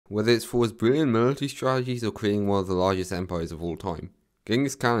Whether it's for his brilliant military strategies or creating one of the largest empires of all time,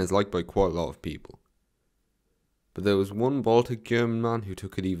 Genghis Khan is liked by quite a lot of people. But there was one Baltic German man who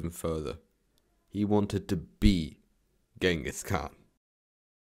took it even further. He wanted to be Genghis Khan.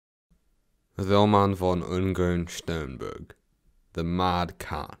 Roman von Ungern Sternberg, the Mad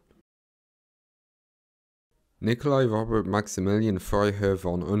Khan. Nikolai Robert Maximilian Freiherr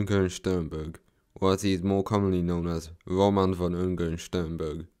von Ungern Sternberg, or as he is more commonly known as Roman von Ungern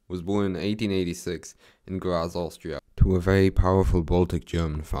Sternberg, was born in 1886 in Graz, Austria, to a very powerful Baltic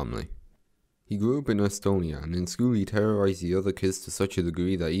German family. He grew up in Estonia, and in school he terrorized the other kids to such a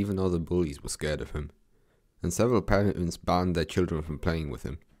degree that even other bullies were scared of him, and several parents banned their children from playing with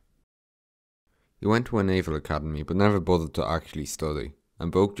him. He went to a naval academy but never bothered to actually study,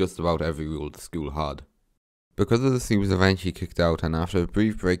 and broke just about every rule the school had. Because of this, he was eventually kicked out, and after a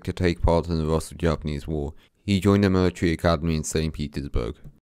brief break to take part in the Russo-Japanese War, he joined a military academy in St. Petersburg.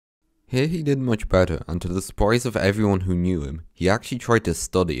 Here he did much better, and to the surprise of everyone who knew him, he actually tried to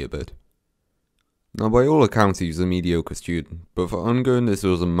study a bit. Now by all accounts he was a mediocre student, but for Ungern this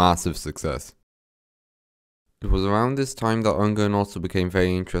was a massive success. It was around this time that Ungern also became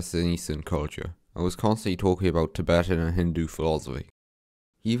very interested in Eastern culture, and was constantly talking about Tibetan and Hindu philosophy.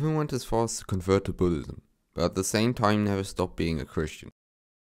 He even went as far as to convert to Buddhism, but at the same time never stopped being a Christian.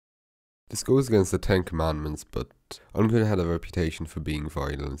 This goes against the 10 Commandments, but Ungern had a reputation for being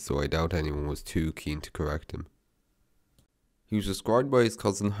violent, so I doubt anyone was too keen to correct him. He was described by his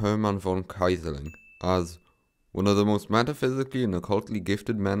cousin Hermann von Keyserling as one of the most metaphysically and occultly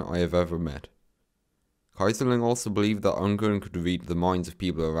gifted men I have ever met. Keyserling also believed that Ungern could read the minds of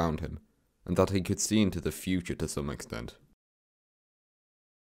people around him, and that he could see into the future to some extent.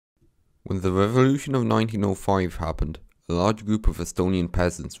 When the revolution of 1905 happened, a large group of Estonian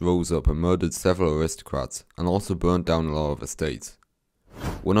peasants rose up and murdered several aristocrats, and also burnt down a lot of estates,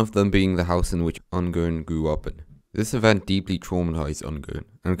 one of them being the house in which Ungern grew up in. This event deeply traumatized Ungern,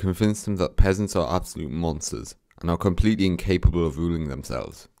 and convinced him that peasants are absolute monsters, and are completely incapable of ruling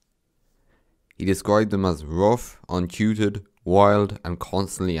themselves. He described them as rough, untutored, wild, and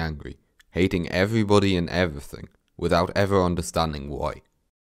constantly angry, hating everybody and everything, without ever understanding why.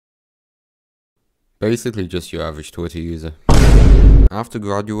 Basically just your average Twitter user. After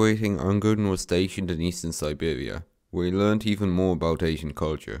graduating, Ungern was stationed in eastern Siberia, where he learned even more about Asian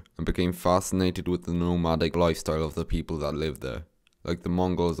culture, and became fascinated with the nomadic lifestyle of the people that lived there, like the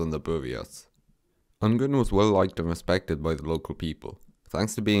Mongols and the Buryats. Ungern was well liked and respected by the local people,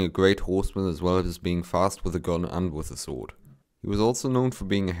 thanks to being a great horseman as well as being fast with a gun and with a sword. He was also known for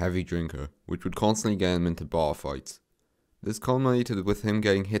being a heavy drinker, which would constantly get him into bar fights. This culminated with him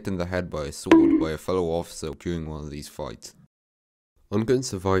getting hit in the head by a sword by a fellow officer during one of these fights. Ungern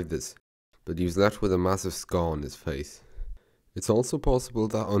survived this, but he was left with a massive scar on his face. It's also possible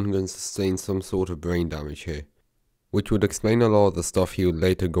that Ungern sustained some sort of brain damage here, which would explain a lot of the stuff he would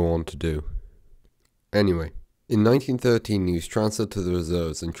later go on to do. Anyway, in 1913 he was transferred to the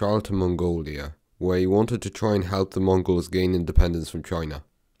reserves and travelled to Mongolia, where he wanted to try and help the Mongols gain independence from China.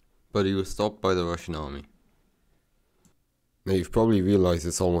 But he was stopped by the Russian army. Now you've probably realised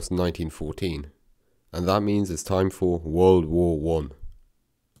it's almost 1914, and that means it's time for World War I.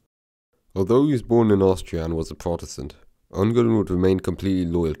 Although he was born in Austria and was a Protestant, Ungern would remain completely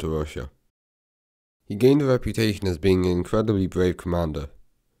loyal to Russia. He gained a reputation as being an incredibly brave commander,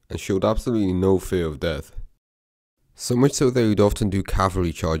 and showed absolutely no fear of death. So much so that he would often do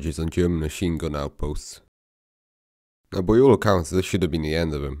cavalry charges on German machine gun outposts. Now by all accounts this should have been the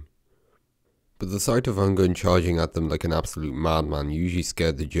end of him. But the sight of Ungern charging at them like an absolute madman usually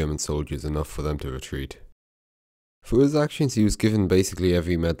scared the German soldiers enough for them to retreat. For his actions he was given basically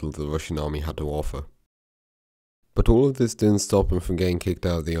every medal the Russian army had to offer. But all of this didn't stop him from getting kicked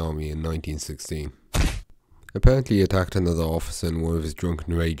out of the army in 1916. Apparently he attacked another officer in one of his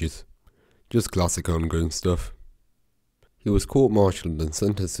drunken rages. Just classic Ungern stuff. He was court-martialed and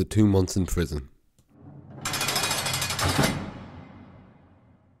sentenced to 2 months in prison.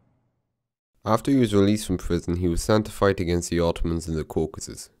 After he was released from prison, he was sent to fight against the Ottomans in the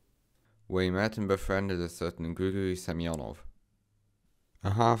Caucasus, where he met and befriended a certain Grigory Semyonov,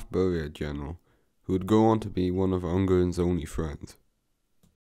 a half-Buryat general who would go on to be one of Ungern's only friends.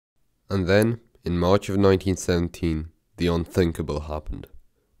 And then, in March of 1917, the unthinkable happened.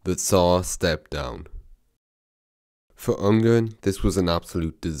 The Tsar stepped down. For Ungern, this was an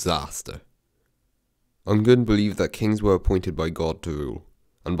absolute disaster. Ungern believed that kings were appointed by God to rule,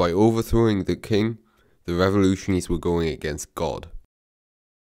 and by overthrowing the king, the revolutionaries were going against God.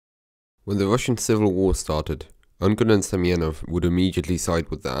 When the Russian Civil War started, Ungern and Semyonov would immediately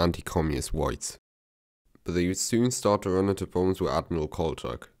side with the anti-communist whites. But they would soon start to run into problems with Admiral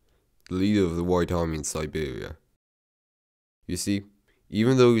Kolchak, the leader of the White Army in Siberia. You see,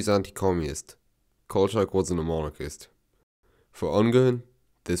 even though he was anti-communist, Kolchak wasn't a monarchist. For Ungern,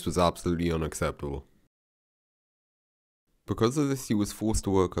 this was absolutely unacceptable. Because of this, he was forced to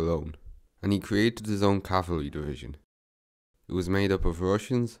work alone, and he created his own cavalry division. It was made up of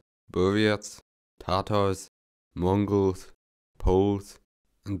Russians, Buryats, Tatars, Mongols, Poles,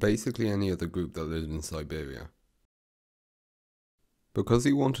 and basically any other group that lived in Siberia. Because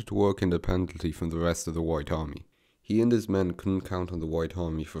he wanted to work independently from the rest of the White Army, he and his men couldn't count on the White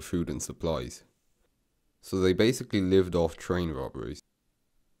Army for food and supplies. So they basically lived off train robberies.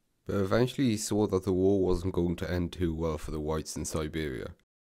 But eventually he saw that the war wasn't going to end too well for the Whites in Siberia,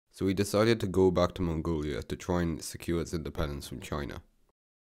 so he decided to go back to Mongolia to try and secure its independence from China.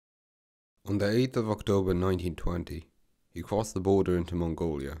 On the 8th of October 1920, he crossed the border into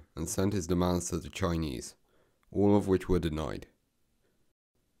Mongolia and sent his demands to the Chinese, all of which were denied.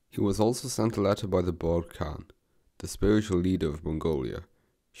 He was also sent a letter by the Baltic Khan, the spiritual leader of Mongolia,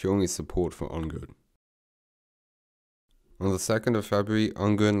 showing his support for Ungern. On the 2nd of February,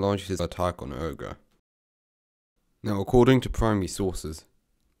 Ungern launched his attack on Urga. Now, according to primary sources,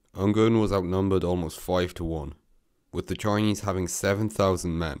 Ungern was outnumbered almost 5-1, with the Chinese having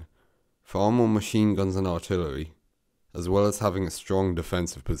 7,000 men, far more machine guns and artillery, as well as having a strong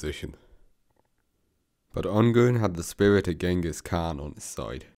defensive position. But Ungern had the spirited Genghis Khan on his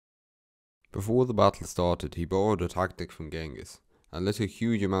side. Before the battle started, he borrowed a tactic from Genghis, and lit a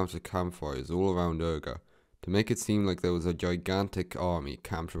huge amount of campfires all around Urga, to make it seem like there was a gigantic army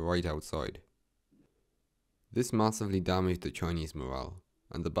camped right outside. This massively damaged the Chinese morale,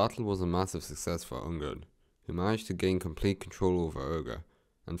 and the battle was a massive success for Ungern, who managed to gain complete control over Urga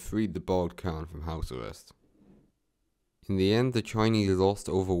and freed the Baltic Khan from house arrest. In the end, the Chinese lost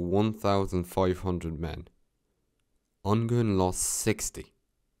over 1,500 men. Ungern lost 60.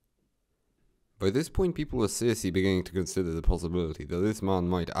 By this point, people were seriously beginning to consider the possibility that this man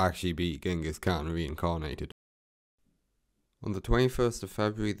might actually be Genghis Khan reincarnated. On the 21st of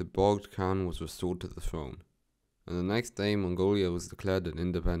February, the Baltic Khan was restored to the throne, and the next day Mongolia was declared an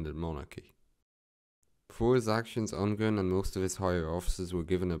independent monarchy. For his actions, Ungern and most of his higher officers were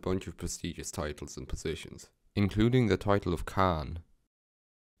given a bunch of prestigious titles and positions, including the title of Khan,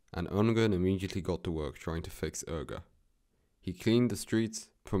 and Ungern immediately got to work trying to fix Urga. He cleaned the streets,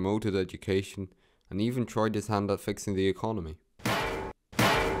 promoted education, and even tried his hand at fixing the economy.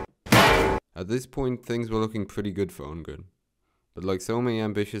 At this point, things were looking pretty good for Ungern, but like so many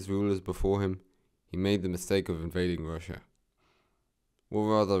ambitious rulers before him, he made the mistake of invading Russia. Or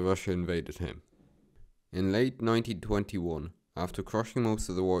rather, Russia invaded him. In late 1921, after crushing most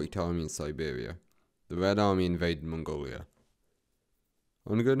of the White Army in Siberia, the Red Army invaded Mongolia.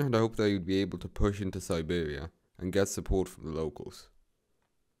 Ungern had hoped that he would be able to push into Siberia and get support from the locals.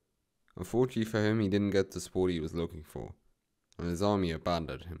 Unfortunately for him, he didn't get the support he was looking for, and his army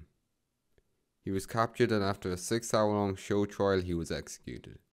abandoned him. He was captured, and after a 6-hour-long show trial, he was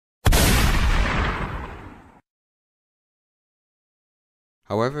executed.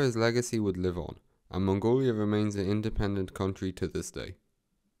 However, his legacy would live on, and Mongolia remains an independent country to this day.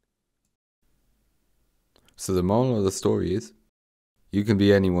 So the moral of the story is, you can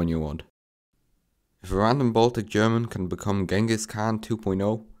be anyone you want. If a random Baltic German can become Genghis Khan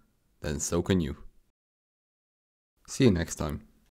 2.0, then so can you. See you next time.